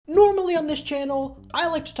Normally on this channel, I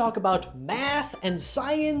like to talk about math and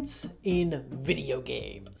science in video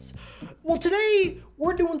games. Well, today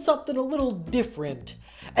we're doing something a little different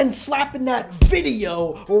and slapping that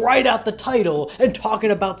video right out the title and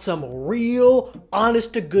talking about some real,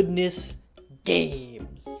 honest to goodness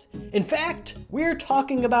games. In fact, we're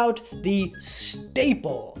talking about the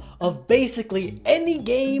staple of basically any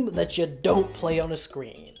game that you don't play on a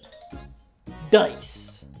screen.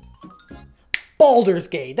 Dice. Baldur's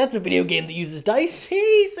Gate, that's a video game that uses dice.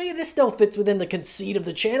 Hey, say this still fits within the conceit of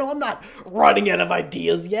the channel. I'm not running out of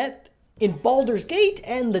ideas yet. In Baldur's Gate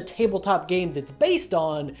and the tabletop games it's based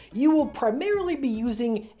on, you will primarily be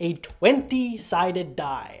using a 20-sided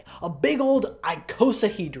die, a big old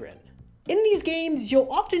icosahedron. In these games,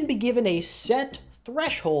 you'll often be given a set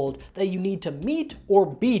threshold that you need to meet or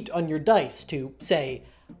beat on your dice to, say,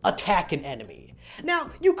 attack an enemy. Now,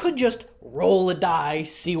 you could just roll a die,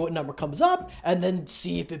 see what number comes up, and then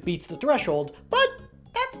see if it beats the threshold, but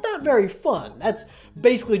that's not very fun. That's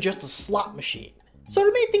basically just a slot machine. So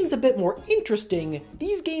to make things a bit more interesting,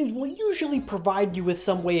 these games will usually provide you with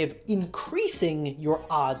some way of increasing your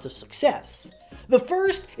odds of success. The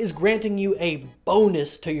first is granting you a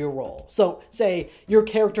bonus to your roll. So say your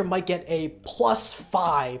character might get a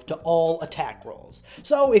 +5 to all attack rolls.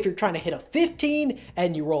 So if you're trying to hit a 15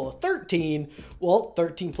 and you roll a 13, well,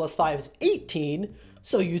 13 plus 5 is 18,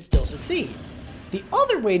 so you'd still succeed. The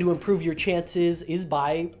other way to improve your chances is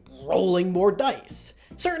by rolling more dice.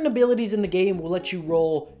 Certain abilities in the game will let you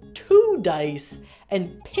roll 2 dice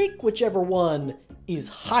and pick whichever one is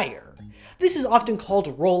higher. This is often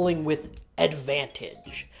called rolling with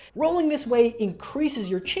advantage. Rolling this way increases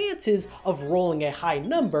your chances of rolling a high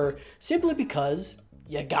number simply because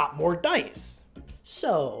you got more dice.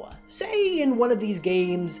 So, say in one of these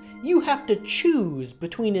games, you have to choose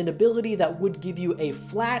between an ability that would give you a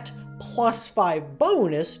flat +5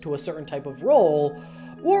 bonus to a certain type of roll,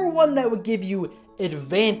 or one that would give you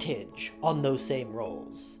advantage on those same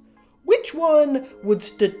rolls. Which one would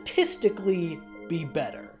statistically be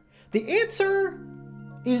better? The answer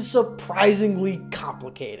is surprisingly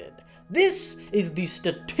complicated. This is the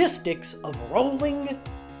statistics of rolling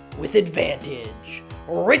with advantage.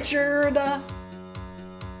 Richard,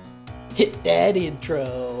 hit that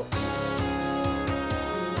intro.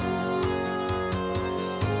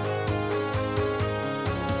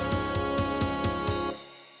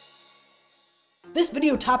 This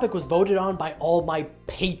video topic was voted on by all my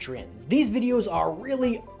patrons. These videos are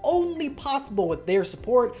really only possible with their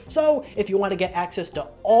support, so if you want to get access to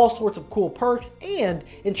all sorts of cool perks and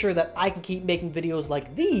ensure that I can keep making videos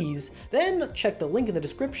like these, then check the link in the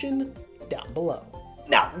description down below.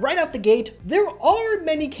 Now, right out the gate, there are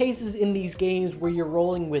many cases in these games where you're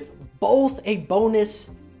rolling with both a bonus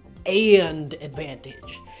and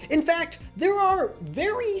advantage. In fact, there are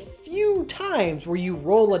very few times where you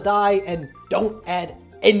roll a die and don't add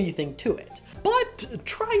anything to it. But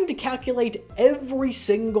trying to calculate every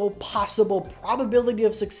single possible probability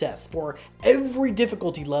of success for every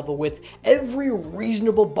difficulty level with every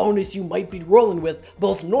reasonable bonus you might be rolling with,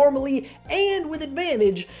 both normally and with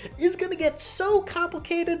advantage, is going to get so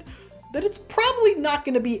complicated that it's probably not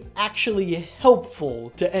going to be actually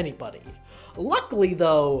helpful to anybody. Luckily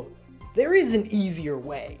though, there is an easier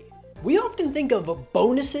way. We often think of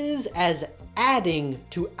bonuses as adding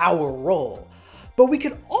to our roll, but we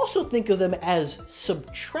could also think of them as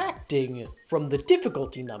subtracting from the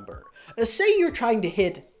difficulty number. Say you're trying to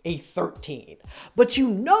hit a 13, but you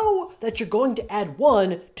know that you're going to add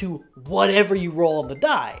 1 to whatever you roll on the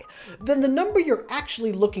die. Then the number you're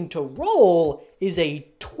actually looking to roll is a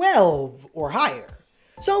 12 or higher.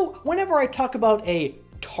 So whenever I talk about a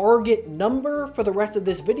target number for the rest of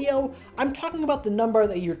this video, I'm talking about the number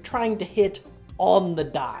that you're trying to hit on the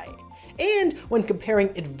die. And when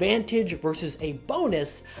comparing advantage versus a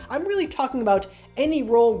bonus, I'm really talking about any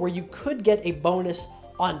roll where you could get a bonus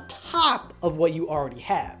on top of what you already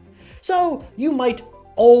have. So you might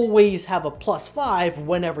always have a +5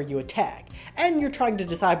 whenever you attack, and you're trying to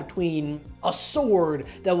decide between a sword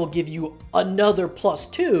that will give you another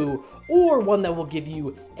 +2 or one that will give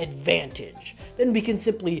you advantage. Then we can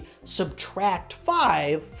simply subtract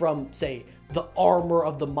 5 from, say, the armor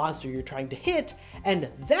of the monster you're trying to hit, and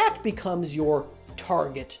that becomes your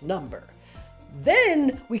target number.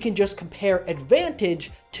 Then we can just compare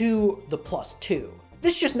advantage to the +2.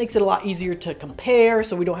 This just makes it a lot easier to compare,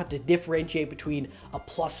 so we don't have to differentiate between a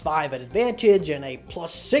 +5 at advantage and a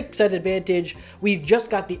 +6 at advantage. We've just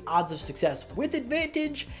got the odds of success with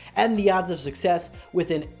advantage and the odds of success with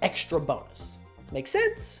an extra bonus. Make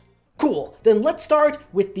sense? Cool, then let's start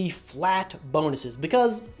with the flat bonuses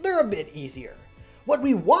because they're a bit easier. What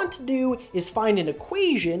we want to do is find an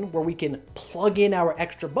equation where we can plug in our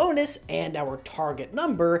extra bonus and our target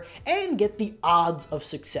number and get the odds of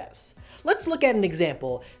success. Let's look at an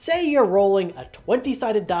example. Say you're rolling a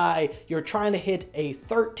 20-sided die, you're trying to hit a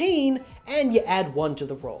 13, and you add 1 to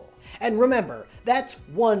the roll. And remember, that's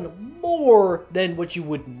 1 more than what you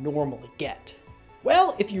would normally get.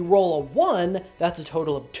 Well, if you roll a 1, that's a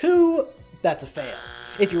total of 2, that's a fail.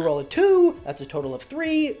 If you roll a 2, that's a total of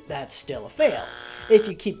 3, that's still a fail. If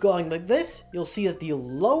you keep going like this, you'll see that the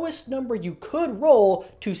lowest number you could roll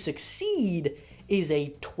to succeed is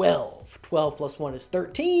a 12. 12 plus 1 is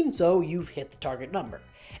 13, so you've hit the target number.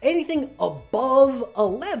 Anything above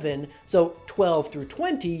 11, so 12 through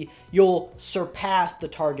 20, you'll surpass the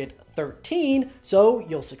target 13, so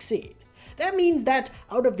you'll succeed. That means that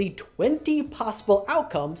out of the 20 possible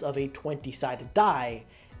outcomes of a 20-sided die,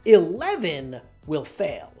 11 will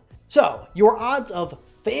fail. So your odds of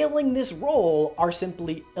failing this roll are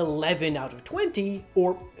simply 11 out of 20,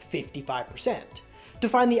 or 55%. To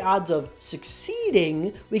find the odds of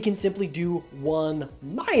succeeding, we can simply do 1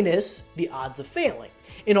 minus the odds of failing.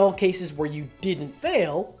 In all cases where you didn't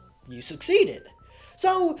fail, you succeeded.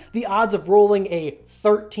 So the odds of rolling a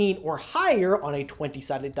 13 or higher on a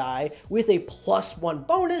 20-sided die with a +1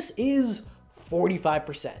 bonus is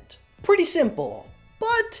 45%. Pretty simple,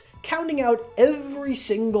 but counting out every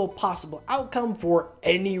single possible outcome for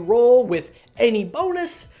any roll with any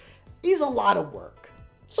bonus is a lot of work.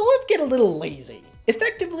 So let's get a little lazy.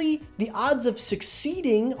 Effectively, the odds of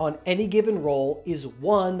succeeding on any given roll is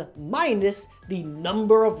 1 minus the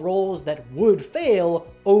number of rolls that would fail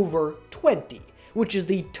over 20, which is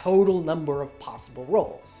the total number of possible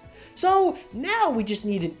rolls. So now we just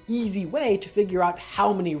need an easy way to figure out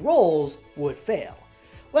how many rolls would fail.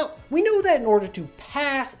 Well, we know that in order to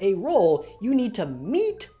pass a roll, you need to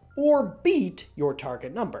meet or beat your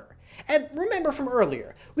target number. And remember from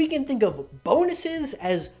earlier, we can think of bonuses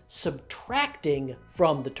as subtracting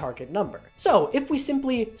from the target number. So if we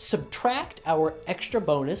simply subtract our extra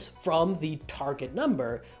bonus from the target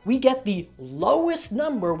number, we get the lowest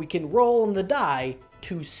number we can roll on the die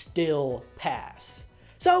to still pass.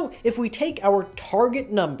 So if we take our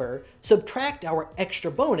target number, subtract our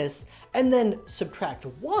extra bonus, and then subtract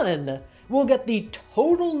 1, we'll get the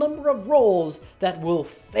total number of rolls that will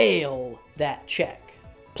fail that check.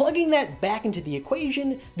 Plugging that back into the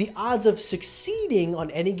equation, the odds of succeeding on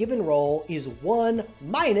any given roll is 1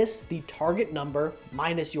 minus the target number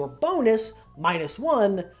minus your bonus minus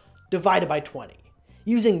 1 divided by 20.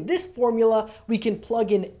 Using this formula, we can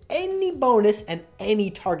plug in any bonus and any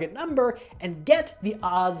target number and get the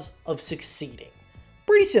odds of succeeding.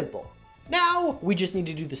 Pretty simple. Now, we just need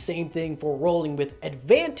to do the same thing for rolling with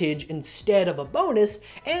advantage instead of a bonus,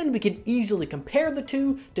 and we can easily compare the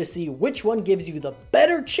two to see which one gives you the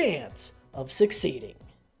better chance of succeeding.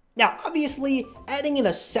 Now, obviously, adding in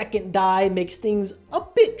a second die makes things a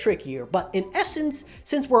bit trickier, but in essence,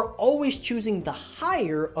 since we're always choosing the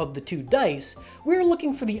higher of the 2 dice, we're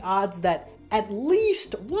looking for the odds that at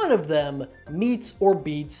least one of them meets or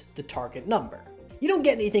beats the target number. You don't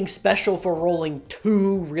get anything special for rolling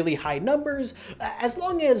 2 really high numbers. As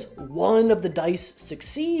long as one of the dice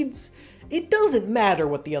succeeds, it doesn't matter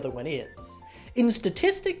what the other one is. In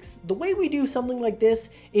statistics, the way we do something like this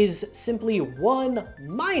is simply 1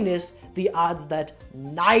 minus the odds that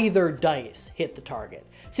neither dice hit the target,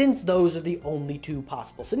 since those are the only 2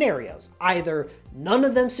 possible scenarios. Either none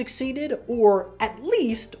of them succeeded, or at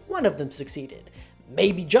least one of them succeeded.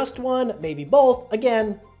 Maybe just one, maybe both,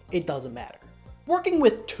 again, it doesn't matter. Working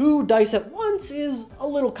with 2 dice at once is a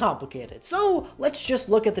little complicated, so let's just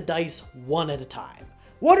look at the dice one at a time.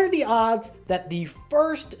 What are the odds that the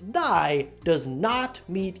first die does not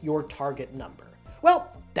meet your target number?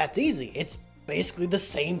 Well, that's easy. It's basically the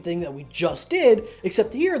same thing that we just did,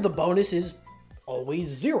 except here the bonus is always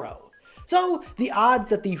 0. So the odds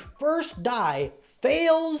that the first die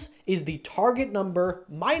fails is the target number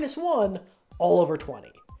minus 1 all over 20.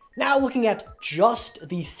 Now looking at just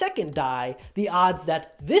the second die, the odds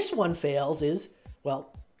that this one fails is,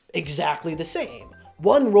 well, exactly the same.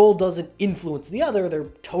 One roll doesn't influence the other, they're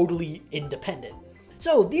totally independent.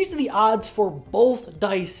 So these are the odds for both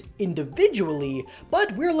dice individually,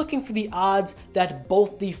 but we're looking for the odds that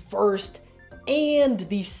both the first and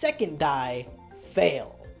the second die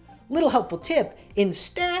fail. Little helpful tip, in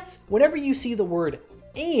stats, whenever you see the word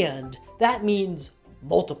and, that means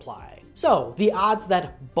multiply. So the odds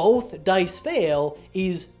that both dice fail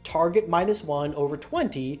is target minus 1 over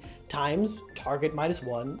 20 times target minus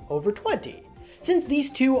 1 over 20. Since these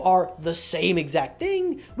two are the same exact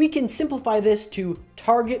thing, we can simplify this to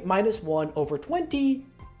target minus 1 over 20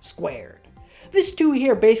 squared. This 2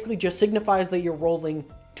 here basically just signifies that you're rolling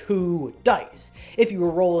 2 dice. If you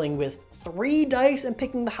were rolling with 3 dice and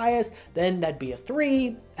picking the highest, then that'd be a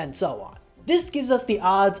 3, and so on. This gives us the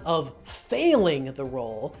odds of failing the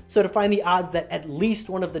roll, so to find the odds that at least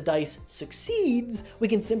one of the dice succeeds, we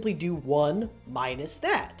can simply do 1 minus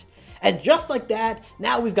that. And just like that,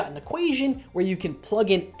 now we've got an equation where you can plug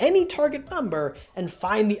in any target number and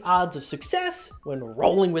find the odds of success when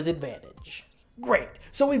rolling with advantage. Great,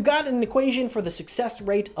 so we've got an equation for the success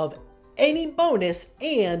rate of any bonus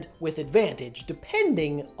and with advantage,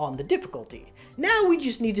 depending on the difficulty. Now we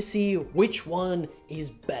just need to see which one is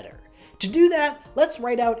better. To do that, let's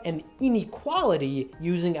write out an inequality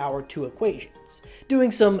using our 2 equations.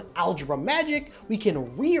 Doing some algebra magic, we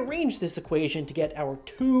can rearrange this equation to get our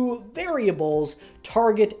 2 variables,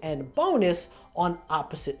 target and bonus, on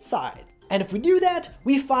opposite sides. And if we do that,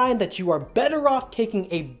 we find that you are better off taking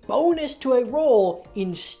a bonus to a roll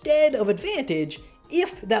instead of advantage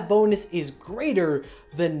if that bonus is greater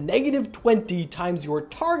than -20 times your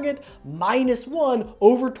target minus 1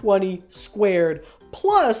 over 20 squared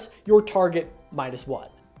plus your target minus 1.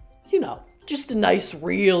 You know, just a nice,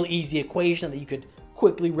 real easy equation that you could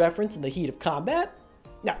quickly reference in the heat of combat.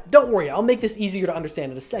 Now, don't worry, I'll make this easier to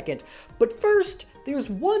understand in a second, but first, there's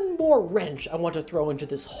one more wrench I want to throw into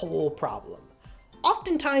this whole problem.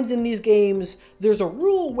 Oftentimes in these games, there's a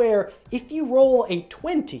rule where if you roll a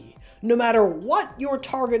 20, no matter what your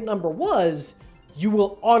target number was, you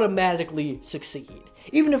will automatically succeed.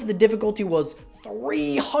 Even if the difficulty was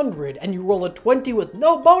 300 and you roll a 20 with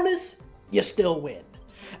no bonus, you still win.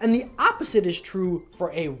 And the opposite is true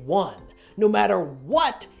for a 1. No matter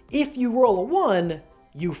what, if you roll a 1,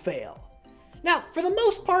 you fail. Now, for the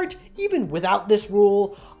most part, even without this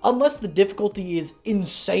rule, unless the difficulty is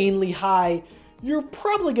insanely high, you're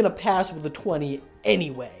probably going to pass with a 20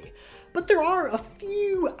 anyway. But there are a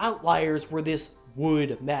few outliers where this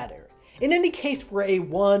would matter. In any case where a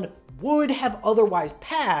 1 would have otherwise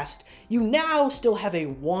passed, you now still have a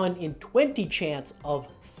 1 in 20 chance of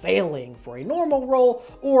failing for a normal roll,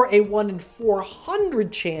 or a 1 in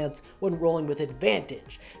 400 chance when rolling with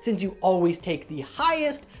advantage. Since you always take the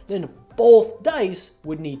highest, then both dice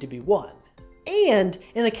would need to be 1. And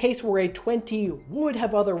in a case where a 20 would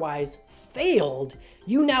have otherwise failed,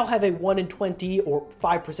 you now have a 1 in 20 or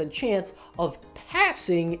 5% chance of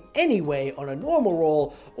passing anyway on a normal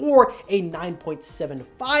roll, or a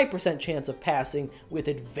 9.75% chance of passing with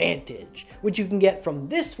advantage, which you can get from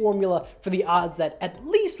this formula for the odds that at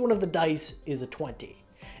least one of the dice is a 20.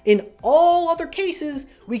 In all other cases,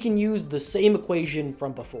 we can use the same equation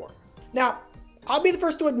from before. Now, I'll be the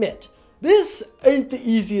first to admit, this ain't the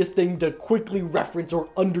easiest thing to quickly reference or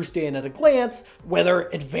understand at a glance whether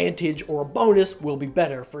advantage or a bonus will be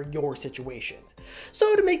better for your situation.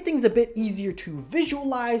 So to make things a bit easier to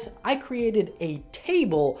visualize, I created a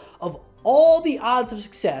table of all the odds of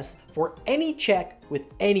success for any check with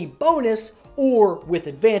any bonus or with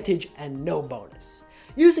advantage and no bonus.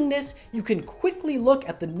 Using this, you can quickly look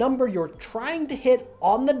at the number you're trying to hit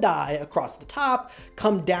on the die across the top,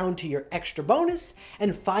 come down to your extra bonus,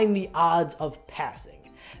 and find the odds of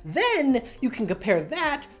passing. Then you can compare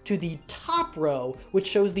that to the top row, which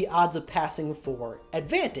shows the odds of passing for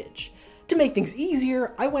advantage. To make things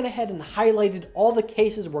easier, I went ahead and highlighted all the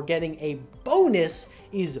cases where getting a bonus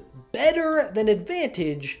is better than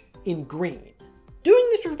advantage in green. Doing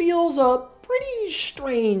this reveals a pretty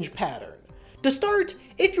strange pattern. To start,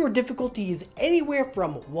 if your difficulty is anywhere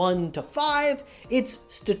from 1 to 5, it's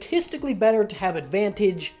statistically better to have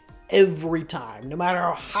advantage every time, no matter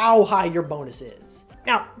how high your bonus is.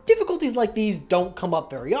 Now, difficulties like these don't come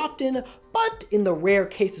up very often, but in the rare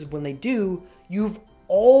cases when they do, you've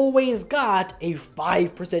always got a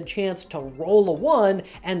 5% chance to roll a 1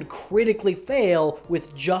 and critically fail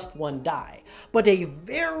with just 1 die, but a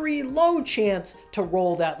very low chance to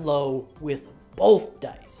roll that low with both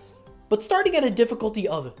dice. But starting at a difficulty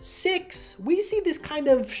of 6, we see this kind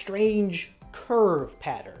of strange curve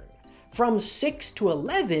pattern. From 6 to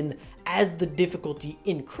 11, as the difficulty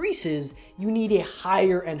increases, you need a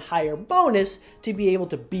higher and higher bonus to be able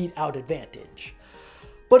to beat out advantage.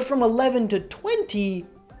 But from 11 to 20,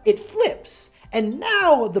 it flips, and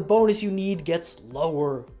now the bonus you need gets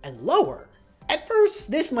lower and lower. At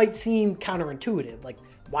first, this might seem counterintuitive, like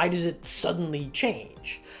why does it suddenly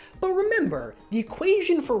change? But remember, the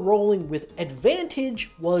equation for rolling with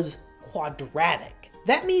advantage was quadratic.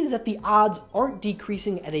 That means that the odds aren't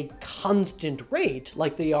decreasing at a constant rate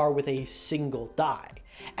like they are with a single die.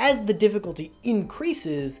 As the difficulty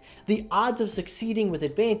increases, the odds of succeeding with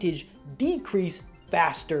advantage decrease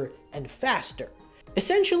faster and faster.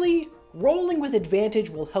 Essentially, rolling with advantage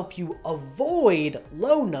will help you avoid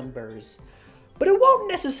low numbers, but it won't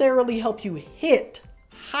necessarily help you hit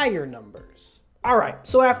higher numbers. Alright,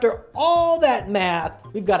 so after all that math,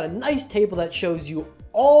 we've got a nice table that shows you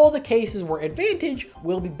all the cases where advantage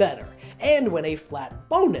will be better, and when a flat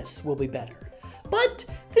bonus will be better. But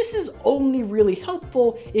this is only really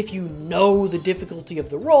helpful if you know the difficulty of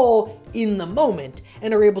the roll in the moment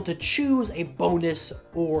and are able to choose a bonus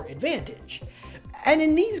or advantage. And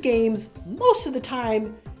in these games, most of the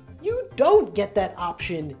time, you don't get that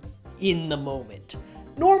option in the moment.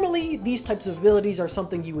 Normally, these types of abilities are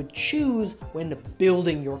something you would choose when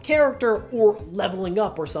building your character or leveling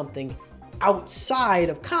up or something outside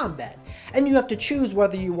of combat, and you have to choose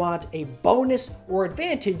whether you want a bonus or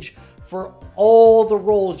advantage for all the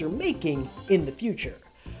rolls you're making in the future.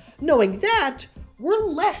 Knowing that, we're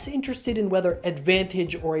less interested in whether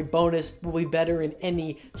advantage or a bonus will be better in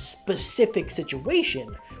any specific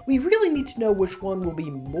situation. We really need to know which one will be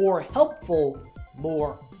more helpful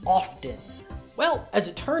more often. Well, as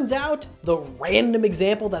it turns out, the random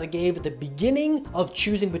example that I gave at the beginning of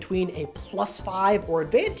choosing between a +5 or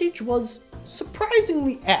advantage was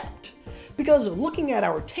surprisingly apt. Because looking at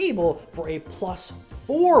our table for a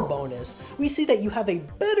 +4 bonus, we see that you have a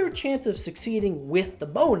better chance of succeeding with the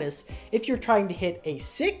bonus if you're trying to hit a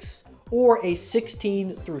 6 or a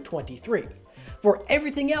 16 through 23. For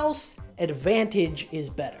everything else, advantage is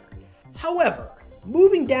better. However,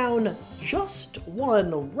 moving down just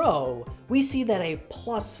one row, we see that a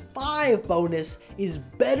 +5 bonus is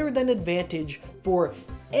better than advantage for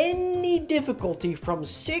any difficulty from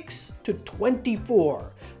 6 to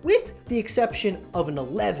 24, with the exception of an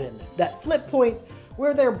 11, that flip point,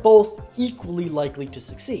 where they're both equally likely to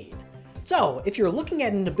succeed. So if you're looking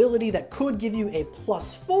at an ability that could give you a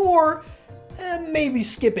 +4, maybe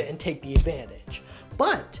skip it and take the advantage.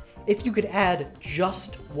 But if you could add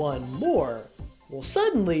just one more, well,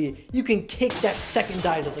 suddenly you can kick that second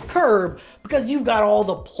die to the curb because you've got all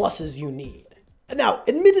the pluses you need. Now,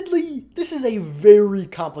 admittedly, this is a very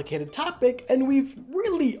complicated topic, and we've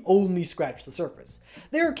really only scratched the surface.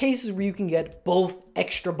 There are cases where you can get both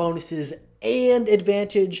extra bonuses and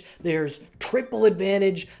advantage. There's triple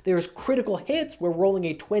advantage. There's critical hits where rolling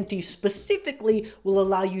a 20 specifically will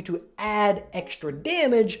allow you to add extra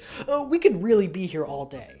damage. We could really be here all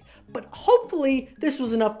day. But hopefully this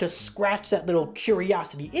was enough to scratch that little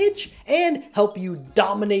curiosity itch and help you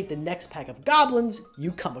dominate the next pack of goblins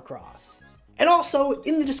you come across. And also,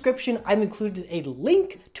 in the description, I've included a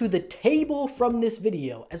link to the table from this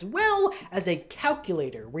video, as well as a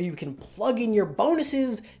calculator where you can plug in your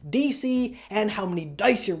bonuses, DC, and how many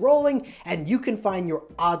dice you're rolling, and you can find your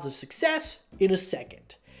odds of success in a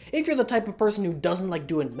second. If you're the type of person who doesn't like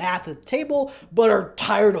doing math at the table, but are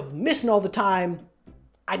tired of missing all the time,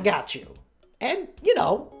 I got you. And, you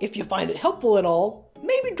know, if you find it helpful at all,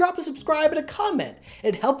 maybe drop a subscribe and a comment.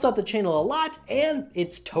 It helps out the channel a lot, and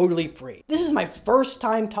it's totally free. This is my first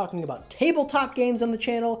time talking about tabletop games on the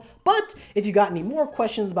channel, but if you got any more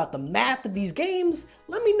questions about the math of these games,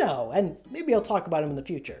 let me know, and maybe I'll talk about them in the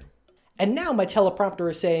future. And now my teleprompter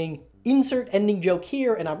is saying, insert ending joke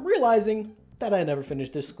here, and I'm realizing that I never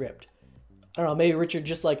finished this script. I don't know, maybe Richard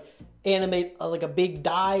just like animate like a big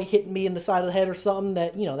die hitting me in the side of the head or something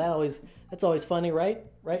that, you know, that's always funny, right?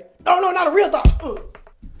 Right? Oh no, not a real die! Ugh.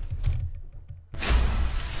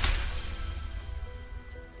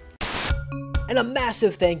 And a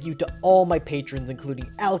massive thank you to all my patrons, including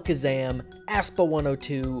Alakazam,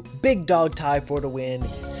 Aspa102, Big Dog Tie for the win,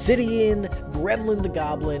 Sidian, Gremlin the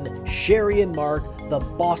Goblin, Sherry and Mark, the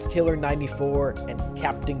Boss Killer 94, and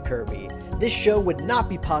Captain Kirby. This show would not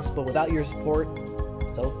be possible without your support,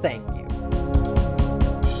 so thank you.